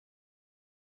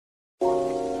Hello,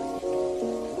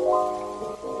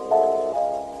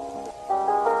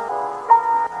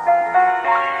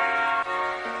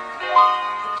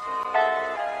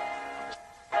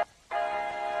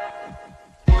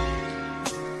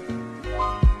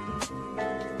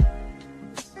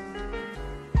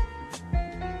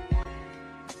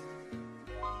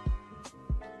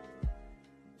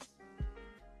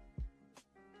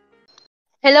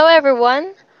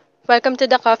 everyone. Welcome to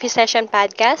the Coffee Session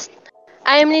podcast.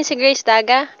 I am Lindsay Grace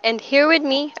Daga, and here with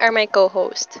me are my co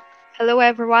hosts. Hello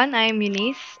everyone, I'm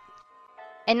Eunice.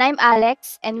 And I'm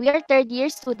Alex, and we are third year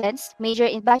students, major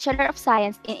in Bachelor of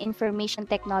Science in Information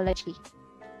Technology.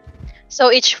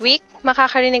 So each week,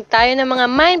 makakarinig tayo ng mga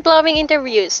mind-blowing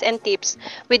interviews and tips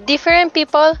with different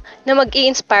people na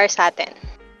mag-i-inspire sa atin.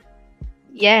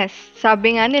 Yes,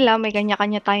 sabi nga nila may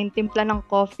kanya-kanya tayong timpla ng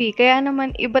coffee, kaya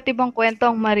naman iba't ibang kwento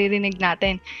ang maririnig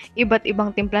natin. Iba't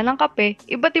ibang timpla ng kape,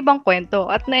 iba't ibang kwento.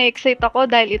 At na-excite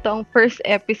ako dahil ito ang first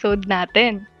episode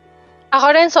natin. Ako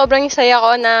rin sobrang saya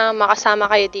ko na makasama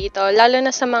kayo dito, lalo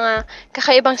na sa mga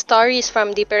kakaibang stories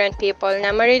from different people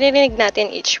na maririnig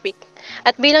natin each week.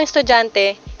 At bilang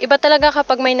estudyante, iba talaga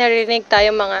kapag may naririnig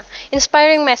tayong mga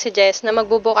inspiring messages na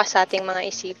magbubukas sa ating mga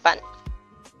isipan.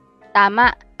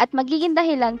 Tama, at magiging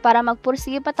dahilan para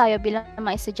magpursige pa tayo bilang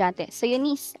mga estudyante. So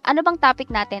Eunice, ano bang topic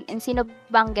natin and sino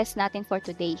bang guest natin for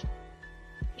today?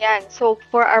 Yan, so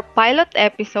for our pilot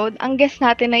episode, ang guest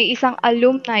natin ay isang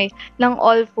alumni ng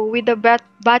ALFU with a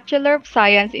Bachelor of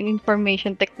Science in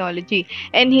Information Technology.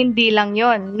 And hindi lang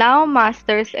yon, now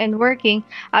masters and working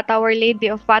at Our Lady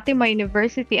of Fatima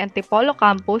University Antipolo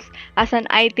Campus as an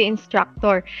IT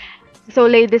instructor. So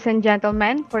ladies and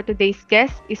gentlemen, for today's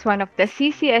guest is one of the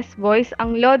CCS boys,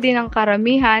 ang lodi ng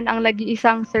karamihan, ang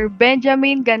nag-iisang Sir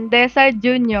Benjamin Gandeza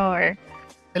Jr.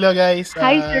 Hello guys.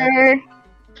 Hi sir!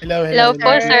 Hello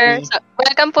po, sir. So,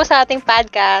 welcome po sa ating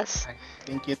podcast.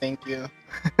 Thank you.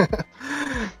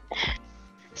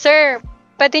 Sir,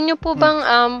 pwede niyo po bang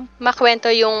makwento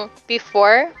yung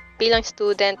before bilang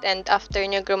student and after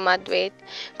niyo graduate?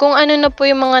 Kung ano na po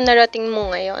yung mga narating mo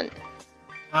ngayon.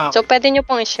 So, pwede niyo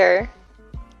pong i-share?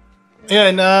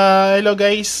 Ayan, hello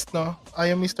guys. No?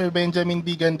 I am Mr. Benjamin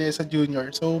D. Gandeza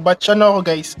Jr. So, batch ako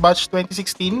guys? Batch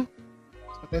 2016.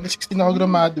 So, 2016 ako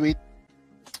graduate.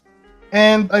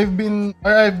 And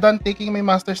I've done taking my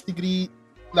master's degree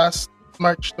last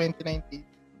March 2019.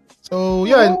 So,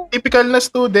 yun, typical na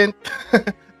student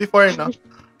before, no?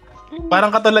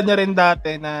 Parang katulad niya rin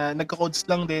dati na nagko-codes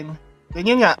lang din. Then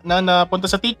yun nga, na napunta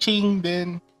sa teaching,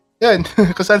 then yun,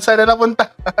 kung saan na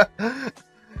napunta.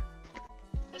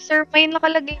 Sir, may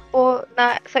nakalagay po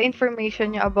na sa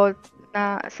information niyo about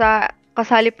na sa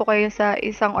kasali po kayo sa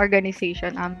isang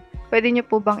organization. Pwede niyo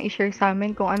po bang i-share sa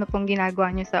amin kung ano pong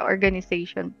ginagawa niyo sa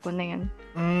organization po na yun?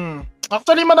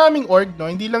 Actually, maraming org,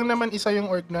 no? Hindi lang naman isa yung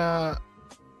org na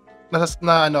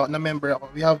member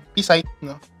ako. We have PSITE,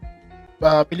 no?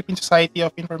 Philippine Society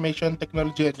of Information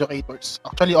Technology Educators.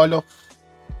 Actually, all of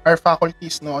our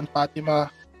faculties, no, on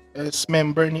Fatima is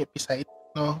member ni PSITE,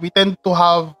 no? We tend to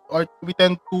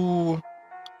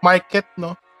market,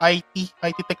 no, IT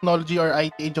technology or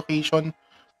IT education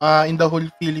in the whole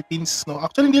Philippines, no.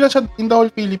 Actually, hindi lang siya in the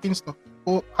whole Philippines, no.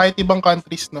 Kahit ibang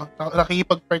countries, no,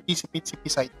 nakikipag-participate si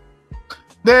PSITE.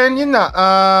 Then, yun na,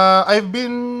 I've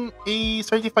been a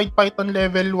certified Python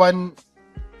level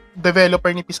 1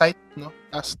 developer ni PSITE, no,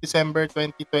 last December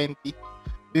 2020.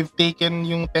 We've taken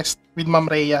yung test with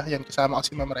Ma'am Rhea. Yan, kasama ko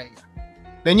si Ma'am Rhea.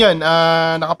 Then yun,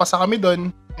 nakapasa kami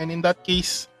doon. And in that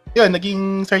case, yun,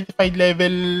 naging certified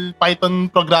level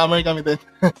Python programmer kami doon.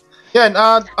 Yan,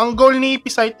 ang goal ni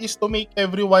PSITE is to make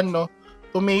everyone, no,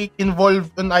 to make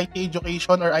involved in IT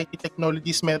education or IT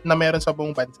technologies na meron sa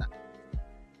buong bansa.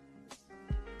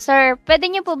 Sir, pwede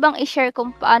niyo po bang i-share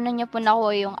kung paano niyo po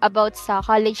nakuha yung about sa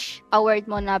college award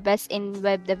mo na Best in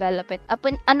Web Development?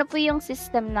 Ano po yung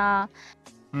system na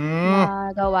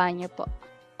gawa niyo po?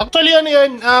 Actually, ano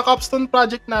yun, capstone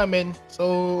project namin.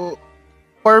 So,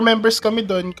 4 members kami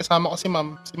doon, kasama ko si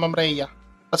Ma'am Rhea.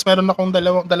 Tapos meron akong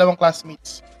dalawang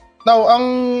classmates. Now, ang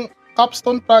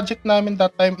capstone project namin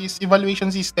that time is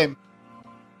evaluation system.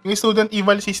 Yung student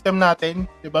eval system natin,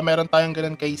 'di ba? Meron tayong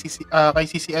ganun kay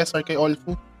CCS or kay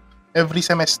ALFU every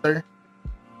semester.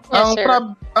 Yes, sir.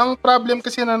 Ang problem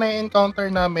kasi na na-encounter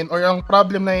namin or ang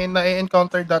problem na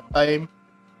na-encounter that time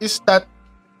is that,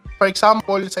 for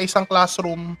example, sa isang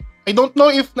classroom, I don't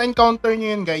know if na-encounter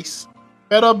nyo yun, guys.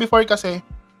 Pero before kasi,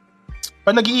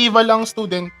 pag nag-i-eval lang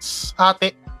students,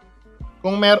 hati.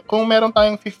 Kung meron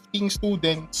tayong 15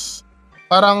 students,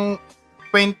 parang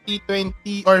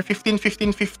 20-20 or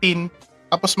 15-15-15,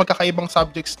 tapos magkakaibang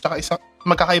subjects, tsaka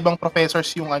magkakaibang professors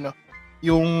yung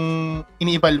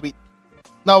ini-evaluate.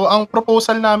 Now, ang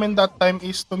proposal namin that time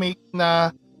is to make na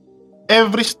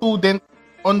every student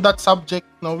on that subject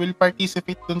will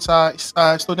participate dun sa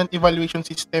student evaluation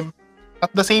system.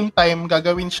 At the same time,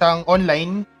 gagawin siyang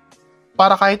online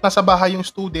para kahit nasa bahay yung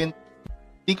student,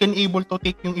 they can able to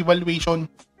take yung evaluation.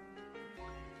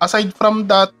 Aside from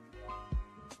that,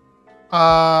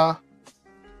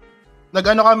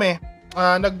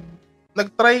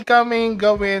 nag-try kaming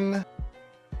gawin,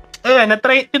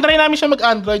 tinry namin siya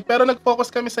mag-Android, pero nag-focus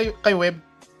kami kay web.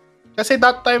 Kasi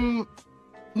that time,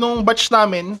 nung batch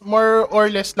namin, more or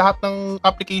less lahat ng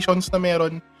applications na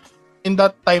meron in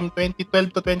that time,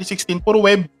 2012 to 2016, puro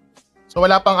web. So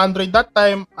wala pang Android that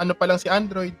time, ano pa lang si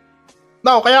Android.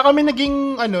 Now, kaya kami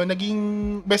naging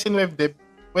best in web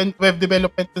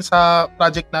development dun sa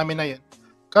project namin na yun.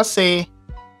 Kasi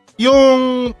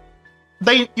yung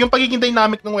pagiging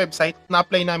dynamic ng website na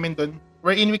apply namin dun,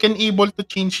 wherein we can able to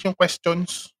change yung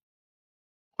questions.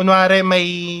 Kunwari may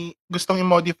gustong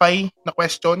i-modify na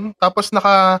question, tapos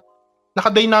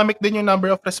naka-dynamic din yung number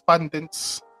of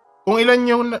respondents. Kung ilan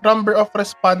yung number of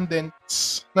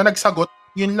respondents na nagsagot,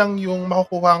 yun lang yung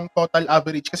makukuhang total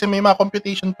average. Kasi may mga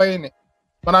computation pa yun eh.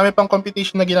 Marami pang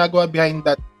computation na ginagawa behind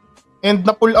that. And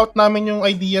na-pull out namin yung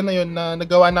idea na yun, na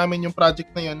nagawa namin yung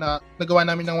project na yun, na nagawa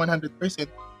namin ng 100%.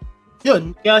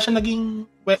 Yun, kaya siya naging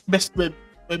best web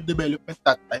development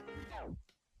that time.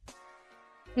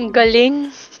 Galing.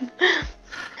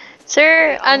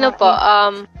 Sir,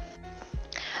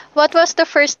 what was the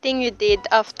first thing you did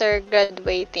after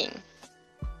graduating?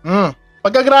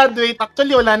 Pagka-graduate,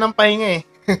 actually wala nang pahinga eh.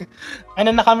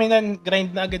 Na kami nun,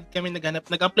 grind na agad kami naghanap.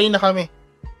 Nag-apply na kami.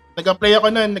 Nag-apply ako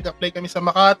nun, nag-apply kami sa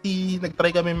Makati,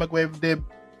 nag-try kami mag-web dev.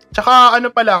 Tsaka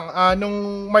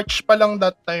nung March pa lang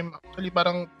that time, actually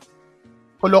parang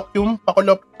colloquium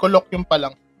pa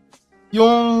lang.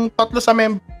 Yung tatlo sa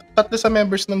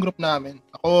members ng group namin,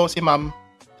 ako, si ma'am,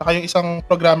 tsaka yung isang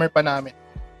programmer pa namin.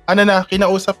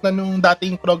 Kinausap na nung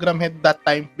dating program head that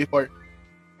time before.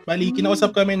 Bali,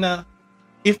 kinausap kami na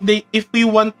if we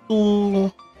want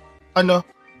to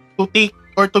take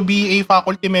or to be a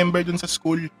faculty member dun sa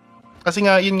school. Kasi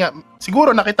yun nga, siguro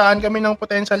nakitaan kami ng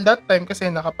potential that time kasi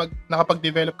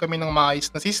nakapag-develop kami ng maayos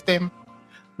na system,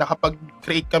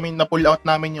 nakapag-create kami, na-pull out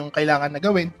namin yung kailangan na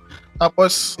gawin.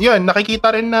 Tapos, yun,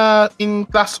 nakikita rin na in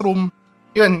classroom,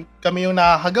 yun, kami yung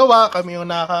nakakagawa, kami yung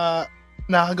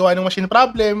nakakagawa ng machine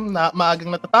problem, na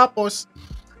maagang natatapos.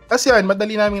 Kasi yun,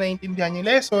 madali namin naiintindihan yung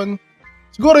lesson.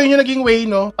 Siguro yun yung naging way,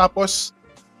 no? Tapos,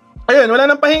 ayun, wala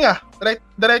nang pahinga.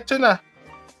 Diretso na.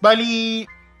 Bali,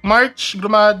 March,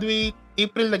 graduate.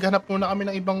 April, naghanap muna kami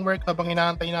ng ibang work habang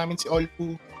inaantay namin si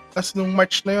Olfu. Tapos nung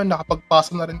March na yun,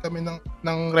 nakapagpasa na rin kami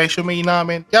ng resume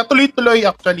namin. Kaya tuloy-tuloy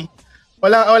actually.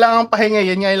 Wala kang pahinga.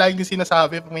 Yan nga yung lagi din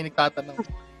sinasabi pag may nagtatanong.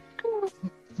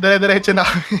 Dire-diretso na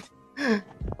kami.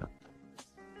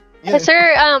 Yeah.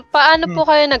 Sir, paano po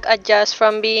kayo nag-adjust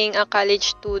from being a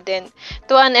college student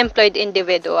to an employed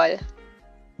individual?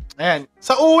 Ayan.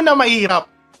 Sa una,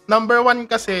 mahirap. Number 1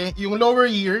 kasi, yung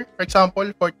lower year, for example,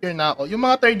 4th year na ako, yung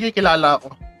mga 3rd year kilala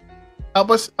ko.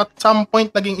 Tapos, at some point,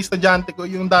 naging estudyante ko,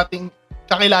 yung dating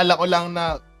kakilala ko lang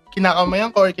na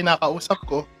kinakamayan ko or kinakausap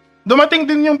ko. Dumating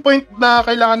din yung point na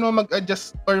kailangan mo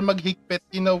mag-adjust or maghigpit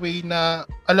in a way na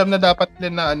alam na dapat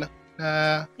nila na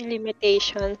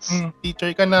limitations.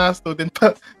 Teacher ka na, student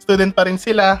pa rin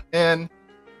sila. And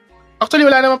actually,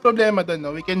 wala namang problema doon,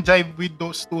 no? We can jive with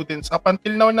those students. Up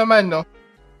until now naman, no?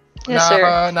 Yes, sir.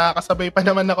 Nakakasabay pa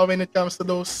naman ako when it comes to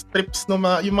those trips, yung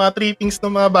mga trippings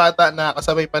ng mga bata,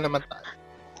 nakakasabay pa naman tayo.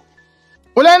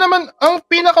 Wala naman, ang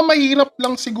pinakamahirap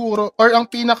lang siguro, or ang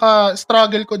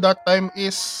pinaka-struggle ko that time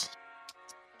is,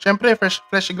 syempre,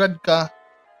 fresh grad ka,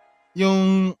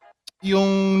 yung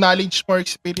knowledge mo,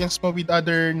 experience mo with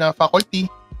other na faculty,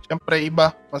 syempre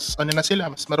iba, mas na sila,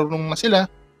 mas marunong na sila,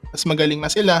 mas magaling na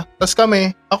sila. Tapos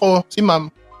ako, si ma'am,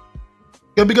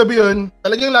 gabi-gabi yun,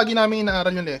 talagang lagi namin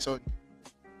inaaral yung lesson.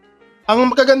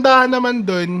 Ang magkagandahan naman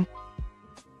dun,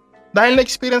 dahil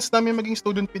na-experience namin maging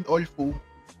student with Olfu,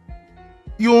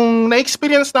 yung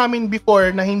na-experience namin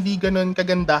before na hindi ganun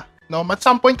kaganda, no? At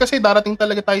some point kasi darating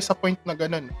talaga tayo sa point na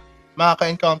ganun.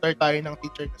 Makaka-encounter tayo ng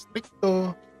teacher na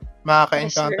stricto,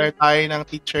 makaka-encounter tayo ng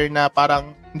teacher na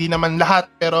parang hindi naman lahat,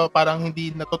 pero parang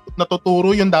hindi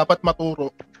natuturo yung dapat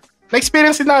maturo.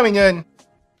 Na-experience din namin yun.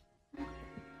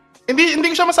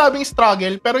 Hindi ko siya masabing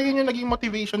struggle, pero yun yung naging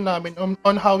motivation namin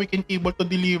on how we can able to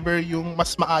deliver yung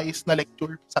mas maayos na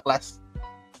lecture sa class.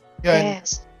 Yun.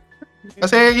 Yes.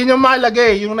 Kasi yun yung mahalaga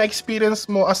eh, yung na-experience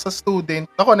mo as a student.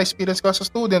 Ako, na-experience ko as a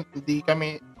student, hindi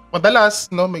kami madalas,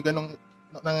 no, may ganong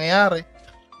nangyayari.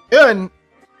 Yun.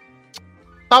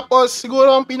 Tapos, siguro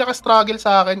ang pinaka-struggle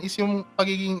sa akin is yung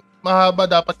pagiging mahaba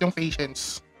dapat yung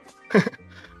patience.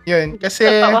 Yun, kasi,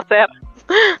 Totoo, sir.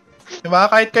 diba,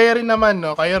 kahit kayo rin naman,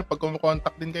 no, kayo, pag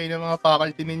kumukontak din kayo ng mga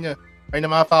faculty ninyo, or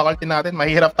ng mga faculty natin,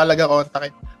 mahirap talaga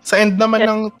kontakin. Sa end naman Yes.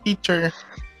 ng teacher,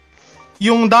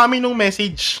 yung dami ng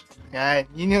message. Yan,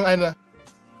 yun yung ano.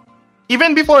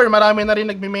 Even before, marami na rin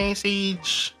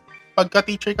nagme-message.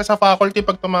 Pagka-teacher ka sa faculty,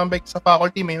 pag tumambay ka sa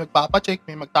faculty, may magpapacheck,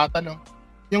 may magtatanong.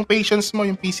 Yung patience mo,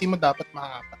 yung PC mo dapat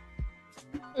mahaba.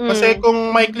 Kasi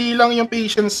kung maikli lang yung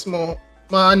patience mo,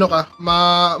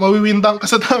 mawiwindang ka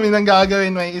sa dami ng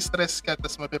gagawin, may stress ka,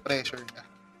 tapos mape-pressure ka.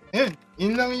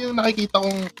 Yun lang yung nakikita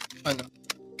kong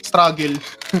struggle.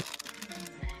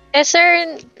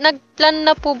 Sir, nagplan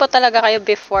na po ba talaga kayo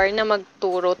before na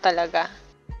magturo talaga?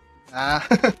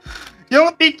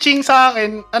 Yung teaching sa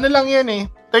akin, ano lang yun eh.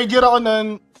 Third year ako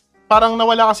nun, parang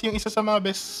nawala kasi yung isa sa mga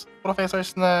best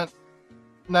professors na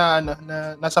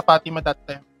nasa Fatima that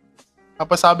time.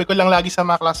 Tapos sabi ko lang lagi sa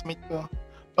mga classmate ko,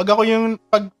 pag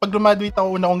graduate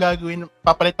ako, una kong gagawin,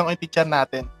 papalitan ko yung teacher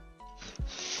natin.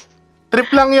 Trip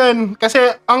lang yun. Kasi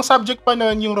ang subject pa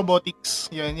nun, yung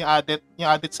robotics. Yun, yung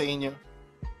added sa inyo.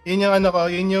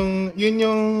 Yun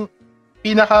yung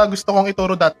pinaka gusto kong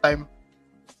ituro that time.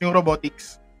 Yung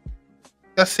robotics.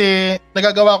 Kasi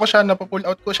nagagawa ko siya, napupull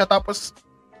out ko siya, tapos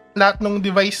lahat ng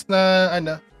device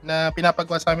na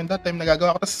pinapagawa sa amin that time,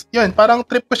 nagagawa ko. Tapos yun, parang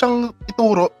trip ko siyang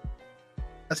ituro.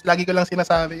 Tapos lagi ko lang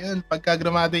sinasabi, yun, pagka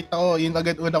graduate ako, yun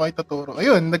agad una ko ituturo.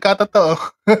 Ayun, nagkatotoo.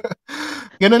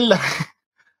 Ganun lang.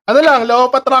 Law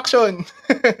of attraction.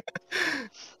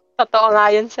 Totoo nga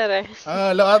yun, sir eh.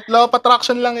 Law of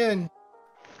attraction lang yun.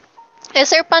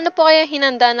 Sir, paano po kaya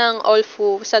hinanda ng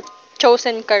OLFU sa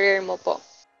chosen career mo po?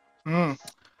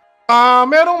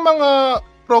 Merong mga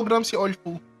program si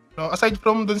OLFU, no? Aside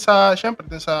from syempre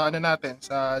dun sa natin,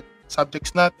 sa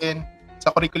subjects natin,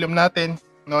 sa curriculum natin,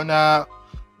 no, na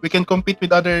we can compete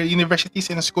with other universities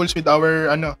and schools with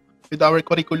our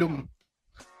curriculum.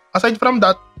 Aside from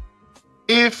that,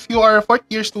 if you are a fourth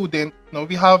year student, no,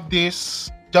 we have this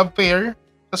job fair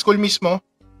sa school mismo.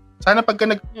 Sana pagka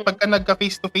nagka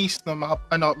face to face, no,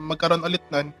 magkaroon ulit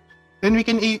nun, then you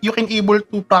can able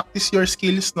to practice your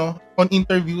skills, no, on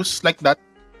interviews like that.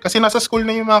 Kasi nasa school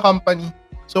na yung mga company.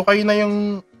 So kayo na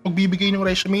yung magbibigay ng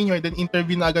resume nyo, then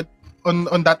interview na agad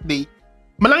on that day.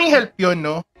 Malaking help 'yon,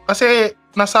 no? Kasi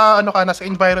nasa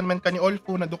environment ka ni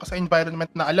OLFU, na doon ka sa environment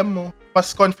na alam mo,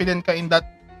 mas confident ka in that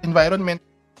environment.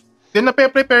 Then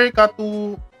nape-prepare ka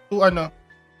to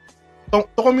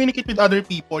communicate with other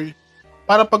people.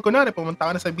 Para pag kunwari, pumunta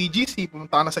ka na sa BGC,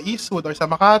 pumunta ka na sa Eastwood or sa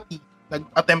Makati,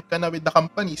 nag-attempt ka na with the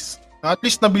companies. At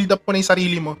least na-build up mo na yung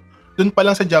sarili mo doon pa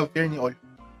lang sa job fair ni OLFU.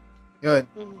 Yun.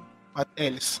 What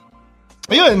else?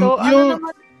 Ayun.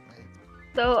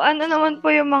 So, ano naman po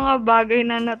yung mga bagay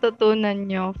na natutunan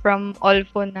nyo from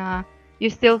OLFU na you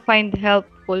still find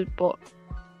helpful po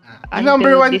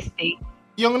until this day?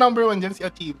 Yung number one dyan, si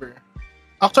Achiever.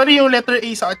 Actually, yung letter A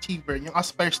sa Achiever, yung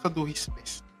aspires to do his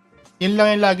best. Yun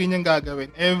lang yung lagi niyang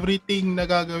gagawin. Everything na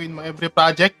gagawin mo, every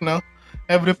project, no?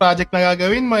 Every project na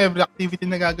gagawin mo, every activity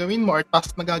na gagawin mo, or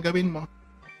task na gagawin mo,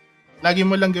 lagi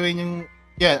mo lang gawin yung,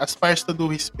 aspires to do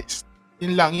his best.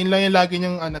 Yun lang yung lagi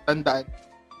niyang tandaan.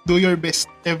 Do your best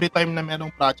every time na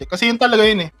merong project. Kasi yun talaga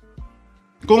yun eh.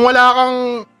 Kung wala kang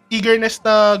eagerness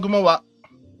na gumawa,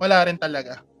 wala rin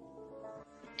talaga.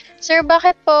 Sir,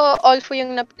 bakit po OLFU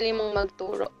yung napili mong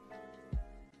magturo?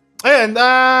 Ayan,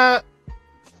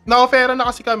 na-offera na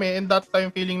kasi kami, and that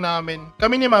time feeling namin,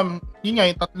 kami ni ma'am, yun nga,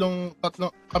 yung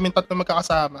kaming tatlong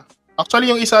magkakasama. Actually,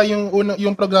 yung isa,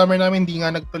 yung programmer namin, hindi nga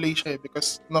nagtuloy siya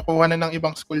because nakuha na ng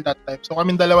ibang school that time. So,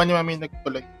 kaming dalawa ni ma'am yung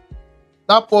nagtuloy.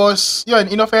 Tapos, yun,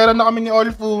 inoffera na kami ni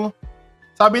OLFU.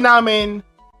 Sabi namin,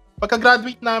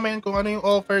 pagka-graduate namin, kung ano yung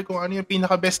offer, kung ano yung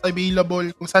pinaka-best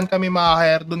available, kung saan kami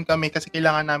ma-hire, dun kami kasi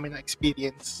kailangan namin ng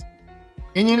experience.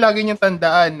 Yun yung lagi niyong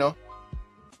tandaan, no?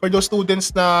 For those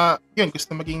students na, yun,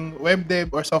 gusto maging web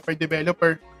dev or software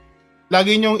developer,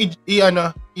 lagi niyong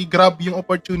i-grab yung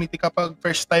opportunity kapag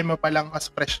first time mo pa lang as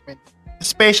freshman.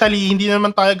 Especially, hindi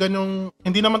naman tayo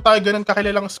ganun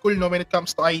kakilalang school, no, when it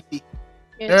comes to IT.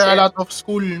 There are a lot of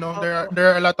school, no?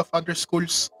 There are a lot of other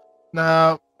schools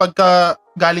na pagka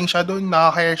galing siya doon,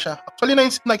 naka-hire siya. Actually,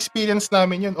 na-experience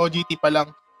namin yun, OJT pa lang.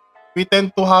 We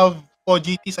tend to have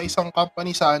OJT sa isang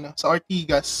company sa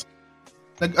Ortigas.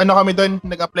 Kami doon,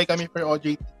 nag-apply kami for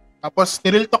OJT. Tapos,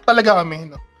 ni-real talk talaga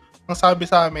kami, no? Ang sabi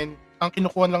sa amin, ang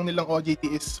kinukuha lang nilang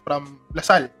OJT is from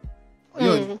Lasal.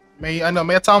 Yun. May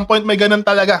at some point, may ganun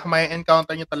talaga. May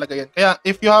encounter nyo talaga yan. Kaya,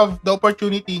 if you have the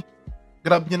opportunity,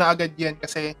 grab nyo na agad yan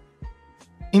kasi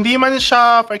hindi man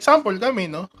siya, for example, kami,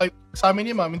 no? Sa amin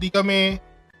ni ma'am, hindi kami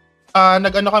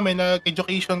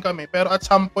nag-education kami, pero at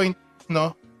some point,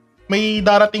 no, may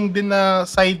darating din na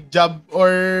side job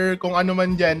or kung ano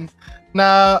man diyan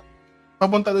na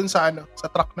papunta dun sa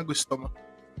sa track na gusto mo.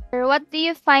 Sir, what do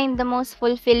you find the most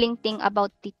fulfilling thing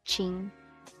about teaching?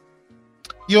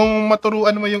 Yung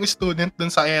maturuan mo yung student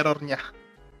dun sa error niya.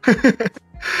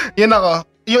 Yun ako.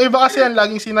 Yung iba kasi yan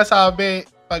laging sinasabi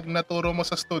pag naturo mo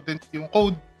sa student yung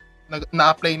code,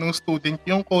 na-apply ng student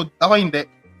yung code. Ako hindi.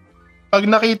 Pag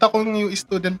nakita kong yung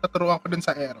student naturuan ko dun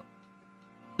sa error,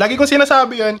 lagi kong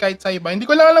sinasabi yun kahit sa iba. Hindi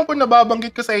ko lang alam kung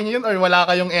nababanggit ko sa inyo yun or wala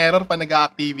kayong error pa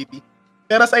nag-activity.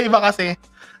 Pero sa iba kasi,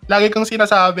 lagi kong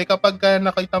sinasabi kapag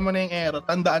nakita mo na yung error,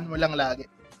 tandaan mo lang lagi.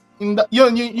 Yung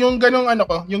ganong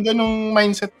yung ganong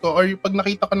mindset ko or pag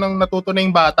nakita ko nang natuto na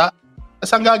yung bata, as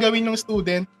ang gagawin ng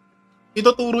student,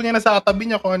 ituturo niya na sa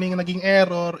katabi niya kung ano yung naging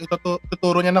error,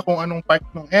 ituturo niya na kung anong part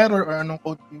ng error or anong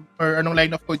code or anong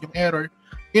line of code yung error.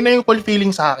 Yun na yung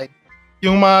fulfilling sa akin.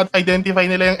 Yung ma-identify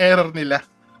nila yung error nila.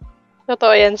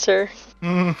 Totoo yan, sir.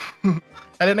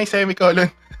 Lalo na yung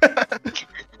semicolon.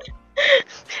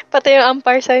 Pati yung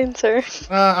ampersand, sir.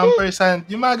 Ampersand.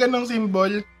 Yung mga ganong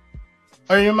symbol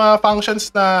or yung mga functions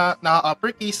na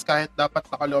naka-uppercase kahit dapat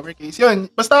naka-lowercase.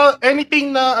 Yun. Basta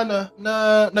anything na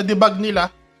na debug nila.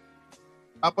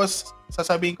 Tapos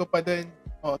sasabihin ko pa din,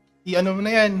 i-ano mo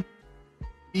na yan.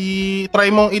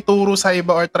 I-try mong ituro sa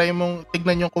iba or try mong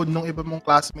tignan yung code ng iba mong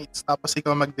classmates tapos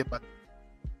ikaw mag-debug.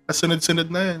 Tapos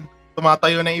sunod-sunod na yun.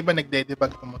 Tumatayo na iba,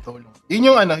 nagde-debug, tumutulong. Yun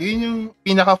yung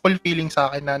pinaka-fulfilling sa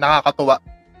akin na nakakatuwa.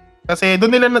 Kasi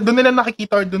doon nila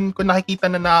nakikita or doon ko nakikita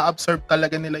na na-absorb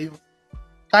talaga nila yung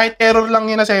kahit error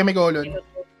lang yun na semicolon.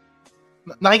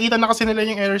 Nakikita na kasi nila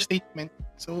yung error statement.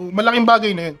 So, malaking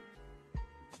bagay na yun.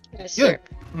 Yes, sir.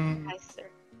 Yes,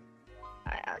 sir.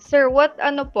 Sir, what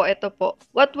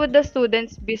would the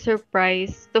students be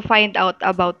surprised to find out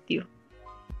about you?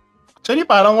 Actually,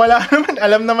 parang wala naman.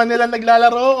 Alam naman nila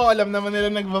naglalaro ako. Alam naman nila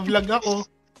nagbablog ako.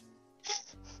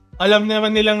 Alam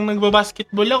naman nilang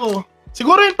nagbabasketball ako.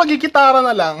 Siguro yung pagkikitara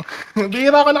na lang.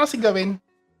 Bihira ko na kasi gawin.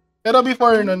 Pero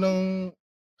before, nung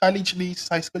college days,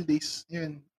 high school days,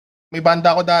 yun. May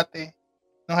banda ako dati.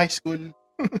 Nung high school.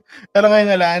 Pero ngayon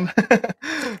nalaan.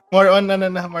 more on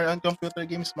computer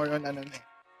games, more on.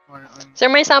 Sir,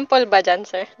 may sample ba dyan,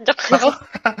 sir? Joke lang. Ako,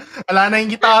 wala na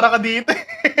yung gitara ka dito.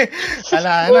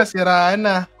 Wala na, siraan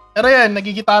na. Pero yan,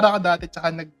 nagigitara ka dati,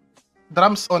 tsaka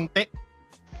nag-drums onte.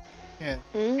 Yan.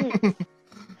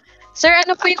 Sir,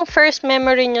 ano po yung first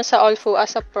memory nyo sa Olfu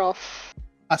as a prof?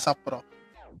 As a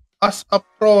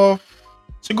prof,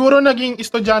 siguro naging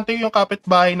estudyante yung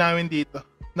kapitbahay namin dito.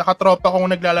 Nakatropa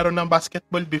kong naglalaro ng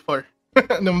basketball before.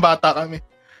 Nung bata kami.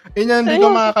 Yun yung hindi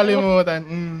ko makakalimutan.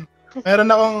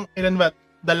 Meron akong, ilan ba?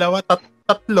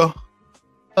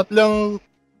 Tatlong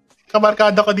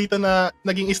kabarkada ko dito na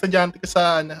naging estudyante ko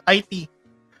sa IT.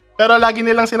 Pero lagi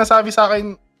nilang sinasabi sa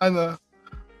akin,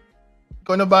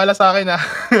 ikaw na bahala sa akin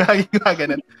lagi nga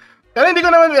ganun. Pero hindi ko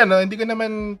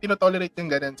naman tinotolerate yung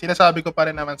ganun. Sinasabi ko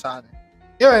pa rin naman sa akin.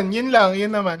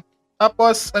 Yun naman.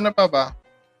 Tapos, ano pa ba?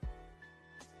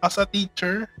 As a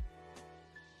teacher,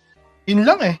 yun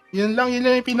lang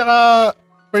yung pinaka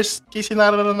first case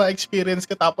scenario na experience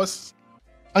ko. Tapos,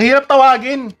 ang hirap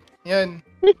tawagin. Yan.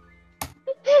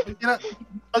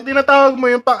 Pag tinatawag mo,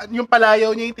 yung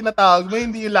palayaw niya yung tinatawag mo,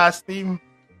 hindi yung last name.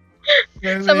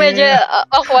 Kasi, So, medyo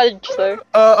awkward, sir.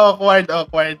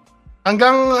 Awkward.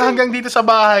 Hanggang dito sa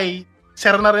bahay,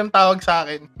 sir na rin tawag sa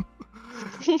akin.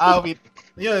 Awit.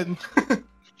 Yun.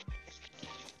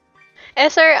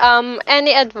 Sir,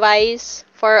 any advice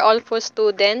for Olfu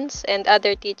students and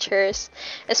other teachers,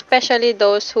 especially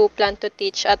those who plan to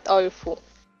teach at Olfu?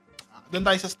 Doon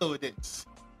tayo sa students.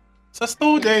 Sa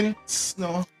students,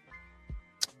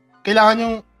 kailangan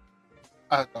yung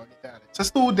sa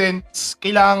students,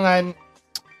 kailangan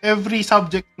every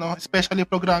subject, especially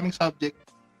programming subject,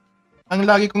 ang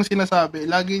lagi kong sinasabi,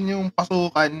 lagi niyong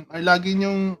pasukan, or lagi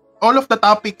niyong, all of the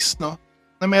topics, na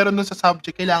meron dun sa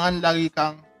subject, kailangan lagi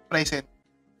kang present.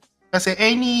 Kasi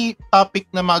any topic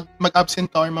na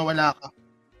mag-absent ka or mawala ka,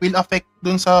 will affect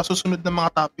dun sa susunod na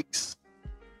mga topics.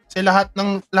 Kasi lahat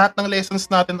ng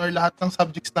lessons natin or lahat ng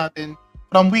subjects natin,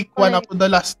 from week 1 up to the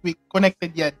last week,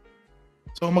 connected yan.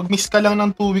 So, mag-miss ka lang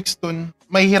ng 2 weeks dun,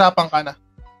 mahihirapan ka na.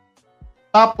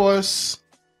 Tapos,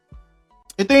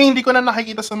 ito yung hindi ko na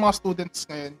nakikita sa mga students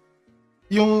ngayon.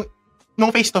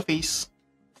 Nung face-to-face,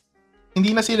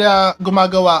 hindi na sila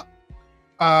gumagawa,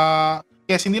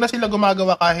 hindi na sila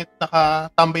gumagawa kahit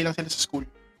nakatambay lang sila sa school.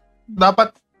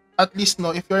 Dapat, at least,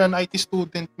 if you're an IT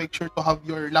student, make sure to have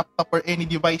your laptop or any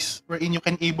device wherein you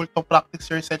can able to practice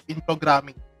yourself in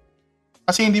programming.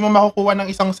 Kasi hindi mo makukuha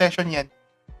ng isang session yan.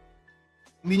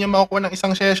 Hindi nyo makukuha ng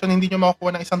isang session, hindi nyo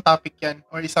makukuha ng isang topic yan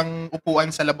or isang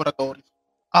upuan sa laboratory.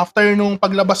 After nung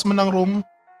paglabas mo ng room,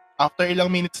 after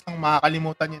ilang minutes lang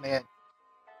makakalimutan yun na yan.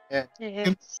 Yan.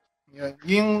 Yes.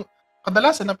 Yung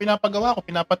kadalasan na pinapagawa ko,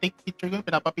 pinapa-take picture ko,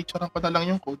 pinapa-picturean ko na lang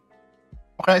yung code.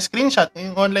 O kaya screenshot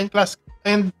yung online class.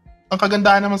 And ang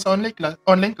kagandahan naman sa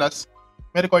online class,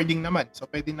 may recording naman. So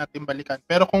pwede natin balikan.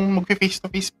 Pero kung magfi-face to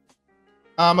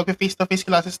face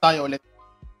classes tayo ulit,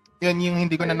 yun yung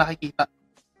hindi ko na nakikita.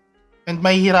 And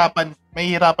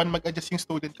mahihirapan mag-adjust yung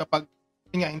student kapag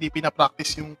hindi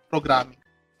pina-practice yung programming.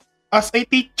 As a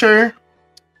teacher,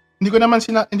 hindi ko naman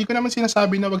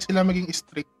sinasabi na wag sila maging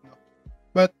strict, no?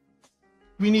 But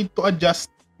we need to adjust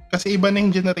kasi iba na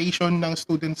yung generation ng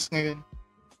students ngayon.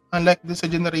 Unlike sa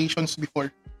generations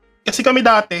before. Kasi kami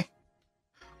dati,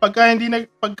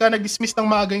 pagka nag-dismiss ng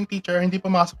maaga yung teacher, hindi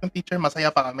pumasok yung teacher,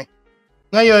 masaya pa kami.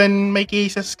 Ngayon, may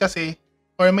cases kasi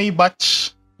or may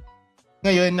batch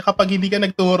ngayon, kapag hindi ka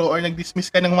nagturo or nag-dismiss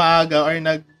ka ng maaga or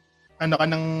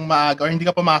maaga or hindi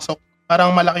ka pumasok, parang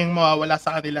malaking mawawala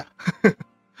sa kanila.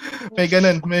 may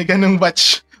ganung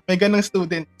batch, may ganung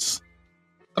students.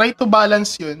 Try to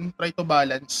balance yun.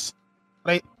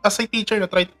 As a teacher,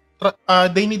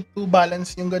 they need to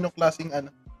balance yung ganung klaseng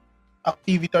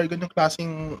activity or ganung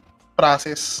klaseng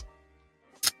process.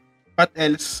 What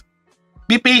else?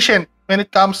 Be patient when it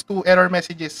comes to error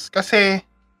messages. Kasi,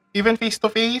 even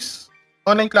face-to-face,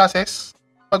 online classes,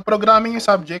 pag programming yung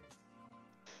subject,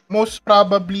 most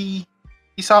probably,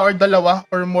 isa or dalawa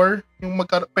or more yung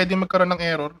pwede magkaroon ng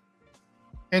error.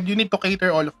 And you need to cater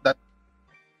all of that.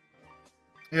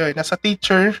 Yun, as a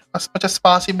teacher, as much as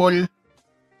possible,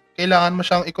 kailangan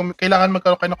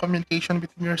magkaroon kayo ng communication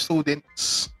between your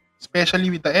students, especially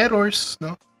with the errors,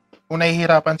 no? Kung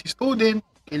nahihirapan si student,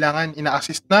 kailangan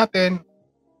ina-assist natin.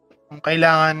 Kung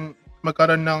kailangan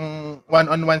magkaroon ng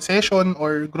one-on-one session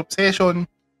or group session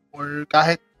or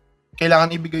kahit kailangan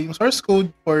ibigay yung source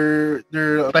code for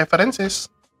their references,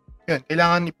 yun,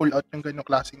 kailangan i-pull out yung ganyung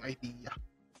klaseng idea.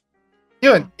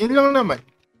 Yun lang naman.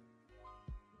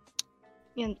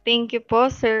 Yun, thank you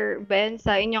po, Sir Ben,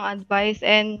 sa inyong advice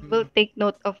and we'll take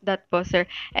note of that po, sir.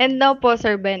 And now po,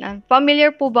 Sir Ben,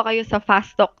 familiar po ba kayo sa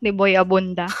fast talk ni Boy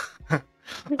Abunda?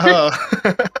 Oo.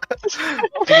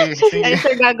 Sige. Ay,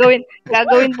 sir,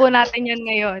 gagawin po natin yan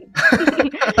ngayon.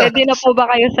 Ready na po ba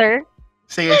kayo, sir?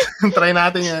 Sige, try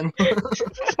natin yan.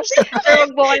 Sir,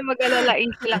 wag po kayo mag-alala,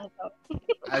 easy lang to.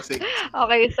 Sige.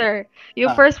 Okay, sir.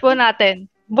 Yung first po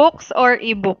natin, books or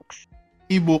e-books?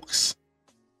 E-books.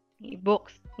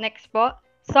 E-books. Next po,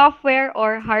 software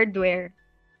or hardware?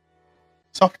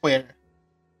 Software.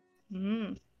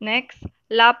 Next,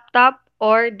 laptop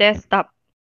or desktop?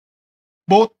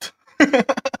 Both.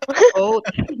 Both.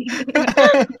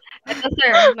 Ito,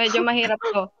 sir, medyo mahirap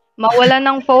to. Mawalan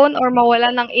ng phone or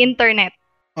mawalan ng internet?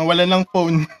 Mawalan ng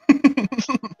phone.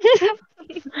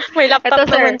 May laptop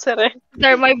Ito, sir. naman, sir.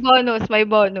 Sir, may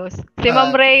bonus. Si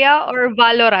Ma'am Rhea or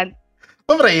Valorant?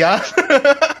 Ma'am Rhea?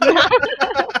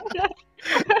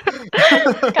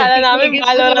 Kala namin Higit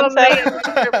Valorant, si Ma'am sir. Rhea,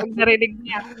 sir, pag narinig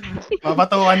niya.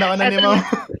 Mapatukan ako na ni Ito Ma'am.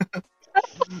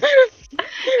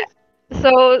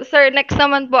 So, sir, next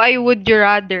naman po ay would you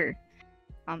rather?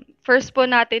 First po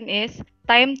natin is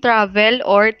time travel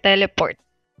or teleport?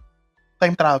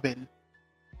 Time travel.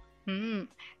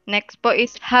 Next po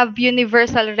is have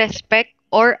universal respect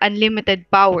or unlimited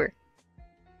power?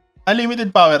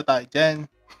 Unlimited power tayo dyan.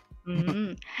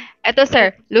 Ito,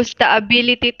 sir, lose the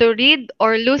ability to read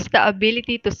or lose the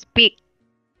ability to speak?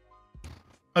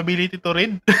 Ability to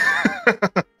read?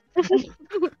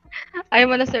 Ayaw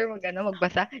mo na, sir,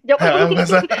 magbasa? Joke.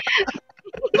 Basta.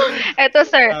 Ito,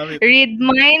 sir, read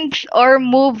minds or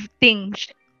move things?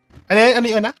 Ano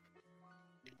yun na?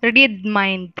 Read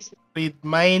minds. Read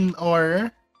mind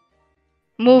or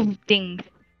Move things.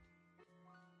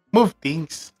 move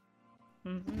things.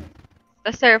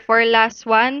 So, sir, for last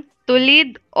one, to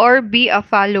lead or be a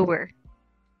follower?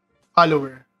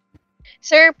 Follower.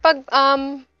 Sir, pag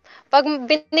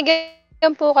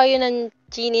binigyan po kayo ng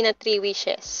genie na 3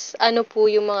 wishes, ano po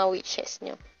yung mga wishes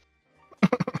nyo?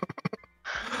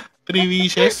 3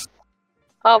 wishes?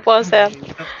 Opo, sir.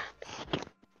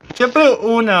 Siyempre,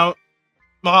 una,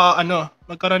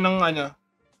 magkaroon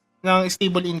ng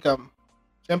stable income.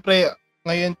 Siyempre,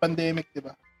 ngayon, pandemic, di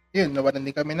ba? Yun, nawalan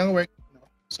din kami ng work. No?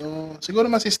 So, siguro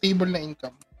mas stable na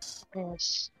income.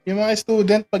 Yes. Yung mga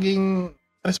student, paging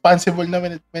responsible na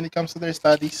when it comes to their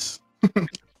studies.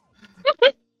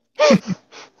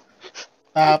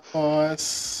 Tapos,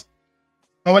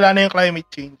 mawala na yung climate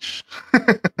change.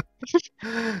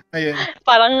 Ayun.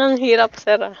 Parang ang hirap,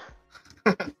 sir.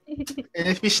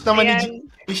 Fish naman Ayan.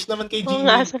 fish naman kay Oo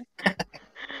nga, Genie. sir.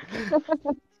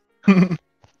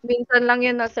 Minsan lang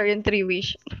yun, no, sir, yung 3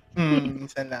 wish.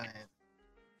 Minsan lang yan.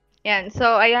 Yan.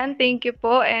 So, ayan, thank you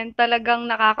po. And talagang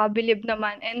nakakabilib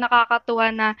naman and nakakatuwa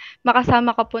na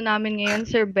makasama ka po namin ngayon,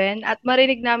 Sir Ben, at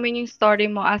marinig namin yung story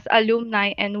mo as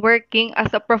alumni and working as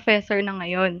a professor na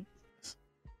ngayon.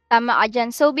 Tama ka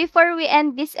dyan. So, before we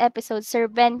end this episode, Sir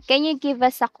Ben, can you give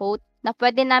us a quote na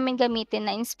pwede namin gamitin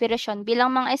na inspirasyon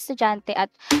bilang mga estudyante at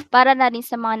para na rin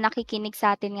sa mga nakikinig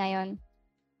sa atin ngayon?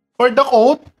 For the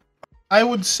quote, I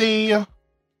would say,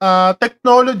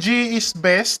 technology is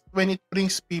best when it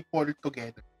brings people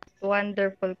together.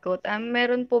 Wonderful quote.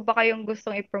 Meron po ba kayong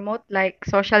gustong i-promote like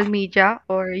social media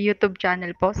or YouTube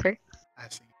channel po, sir?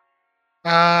 Sige.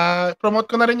 Promote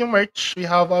ko na rin yung merch. We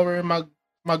have our mug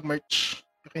merch.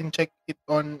 You can check it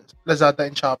on Lazada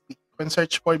and Shopee. You can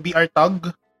search for BR Tag.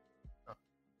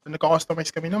 So,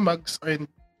 nagko-customize kami ng mugs, and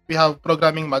we have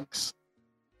programming mugs.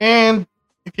 And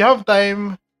if you have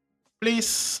time,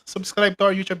 please subscribe to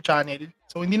our YouTube channel.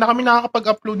 So, hindi na kami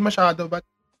nakakapag-upload masyado, but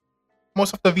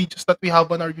most of the videos that we have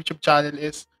on our YouTube channel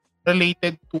is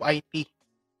related to IT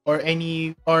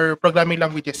or programming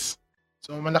languages.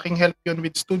 So, malaking help yun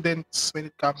with students when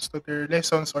it comes to their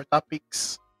lessons or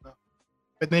topics.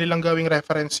 Pwede nilang gawing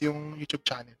reference yung YouTube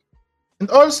channel. And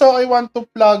also, I want to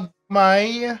plug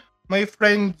my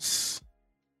friend's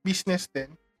business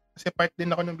din. Kasi part din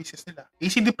ako ng business nila.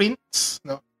 ACD Prints,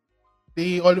 no?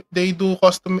 They do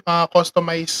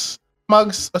customize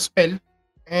mugs as well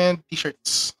and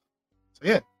t-shirts. So,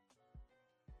 yeah.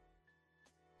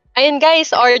 Ayun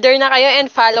guys, order na kayo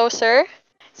and follow sir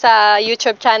sa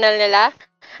YouTube channel nila.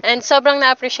 And sobrang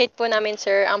na-appreciate po namin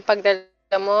sir ang pagdala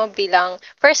mo bilang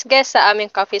first guest sa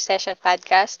aming Coffee Session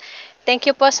podcast. Thank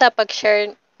you po sa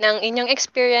pag-share ng inyong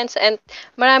experience and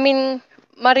maraming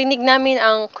marinig namin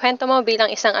ang kwento mo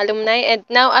bilang isang alumni and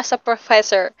now as a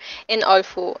professor in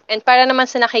Olfu. And para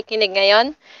naman sa nakikinig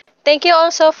ngayon, thank you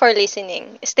also for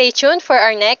listening. Stay tuned for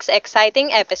our next exciting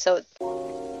episode.